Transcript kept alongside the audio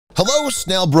Hello,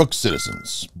 Snailbrook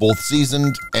citizens, both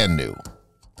seasoned and new.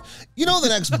 You know the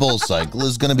next bull cycle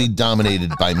is going to be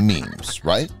dominated by memes,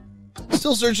 right?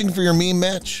 Still searching for your meme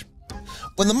match?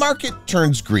 When the market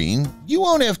turns green, you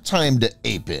won't have time to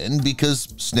ape in because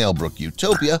Snailbrook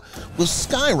Utopia will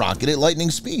skyrocket at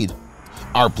lightning speed.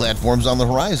 Our platform's on the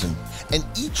horizon, and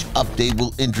each update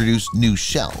will introduce new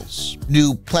shells,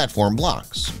 new platform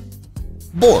blocks.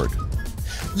 Board.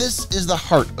 This is the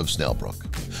heart of Snailbrook.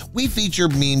 We feature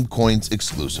meme coins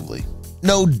exclusively.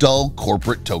 No dull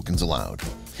corporate tokens allowed.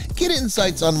 Get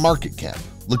insights on market cap,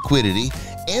 liquidity,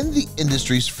 and the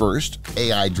industry's first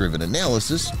AI-driven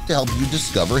analysis to help you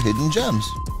discover hidden gems.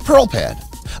 PearlPad,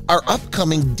 our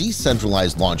upcoming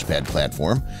decentralized launchpad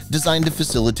platform designed to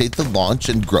facilitate the launch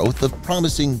and growth of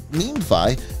promising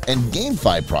memefi and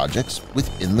GameFi projects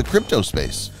within the crypto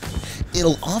space.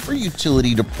 It'll offer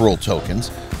utility to Pearl tokens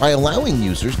by allowing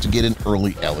users to get an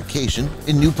early allocation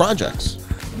in new projects.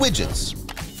 Widgets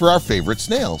for our favorite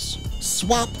snails.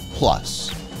 Swap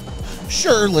Plus.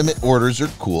 Sure, limit orders are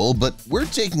cool, but we're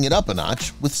taking it up a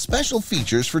notch with special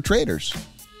features for traders.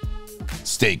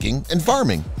 Staking and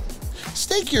farming.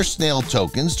 Stake your snail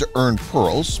tokens to earn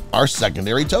pearls, our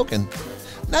secondary token.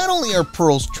 Not only are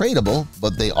pearls tradable,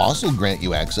 but they also grant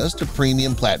you access to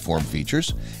premium platform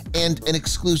features and an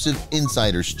exclusive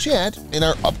insider's chat in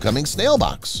our upcoming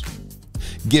Snailbox.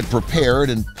 Get prepared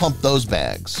and pump those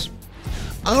bags.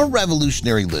 Our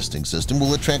revolutionary listing system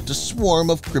will attract a swarm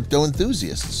of crypto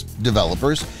enthusiasts,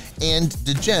 developers, and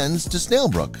degens to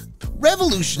Snailbrook.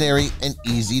 Revolutionary and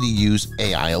easy-to-use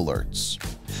AI alerts.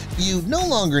 You no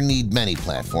longer need many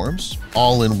platforms.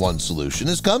 All-in-one solution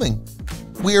is coming.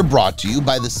 We are brought to you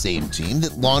by the same team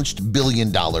that launched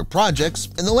billion-dollar projects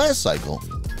in the last cycle.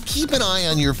 Keep an eye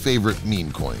on your favorite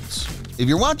meme coins. If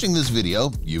you're watching this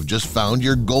video, you've just found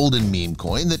your golden meme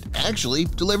coin that actually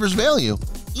delivers value.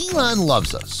 Elon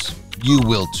loves us. You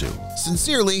will too.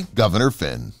 Sincerely, Governor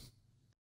Finn.